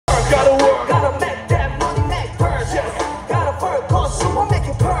gotta work. Gotta make that money make purse. Gotta work, cause someone make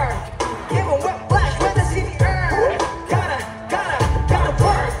it burn. Even with flash, when the city earn. Gotta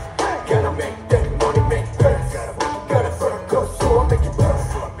work. Gotta make that money make purse. Gotta work, cause someone make it burn.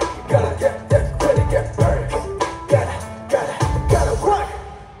 Gotta get that credit get burned. Gotta work.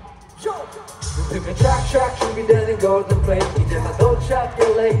 그 쫙쫙 준비되는 golden plane 이제만 도착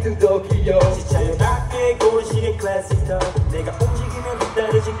LA to Tokyo 시차에 맞게 고시계 classic 터 내가 움직이면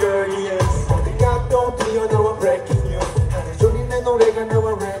기다리지 girl yes 어디가 또 튀어나와 breaking news 하늘 종일 내 노래가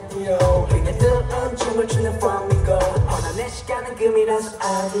나와 radio 그냥 뜨은 춤을 추는 flamingo 허나 내 시간은 금이라서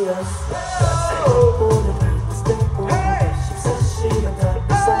adios 오늘 step on 14시간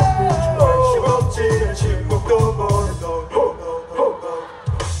다 쌓이는 춤없지는 침묵도 보는 너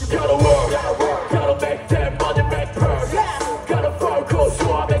Gotta work, gotta make that money make purse. Gotta focus,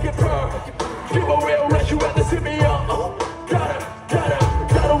 so I make it purr. Give a real rush, you had to see me up.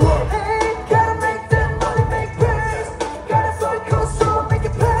 Gotta work. Gotta make that money make purse. Gotta focus, so I make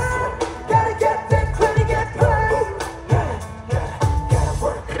it burn. Gotta get that credit get burned. Gotta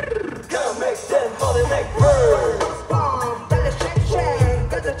work. Gotta make that money make purse. 달려 shake,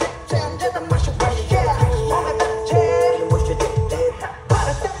 가자 잭잼, 제다 마셔 마셔. 몸에 닿지, 무시 딥딥.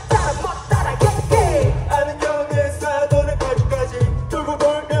 따라 못 따라가게. 아는 영의 사도는 가지까지 돌고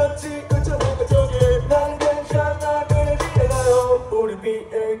돌면 지구처럼 저기 나는 괜찮아 그래 지나가요 우리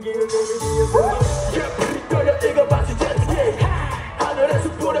비행기를 내리면서 Yeah, 떨려 이거 마치 jetski. 하늘에서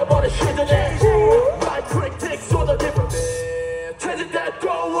뿌려버린 시전에. My critics 쏟아 different. Changing that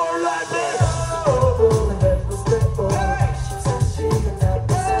don't work like me.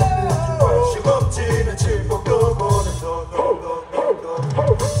 쉼없지는 침묵도 보는 너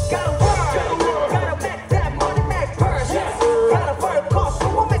Gotta work, gotta make that money make purse. Gotta work, cause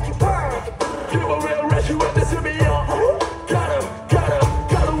someone make it burn. Give a real rush, you had to see me up. Gotta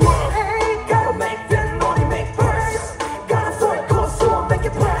work. Gotta make that money make purse. Gotta work, cause someone make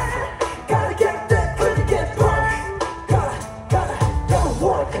it burn. Gotta get that credit get burned. Gotta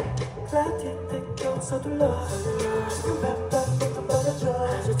work. 라디오 서둘러 지금 팍팍 받아줘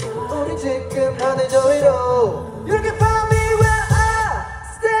우리 지금 하늘 저 위로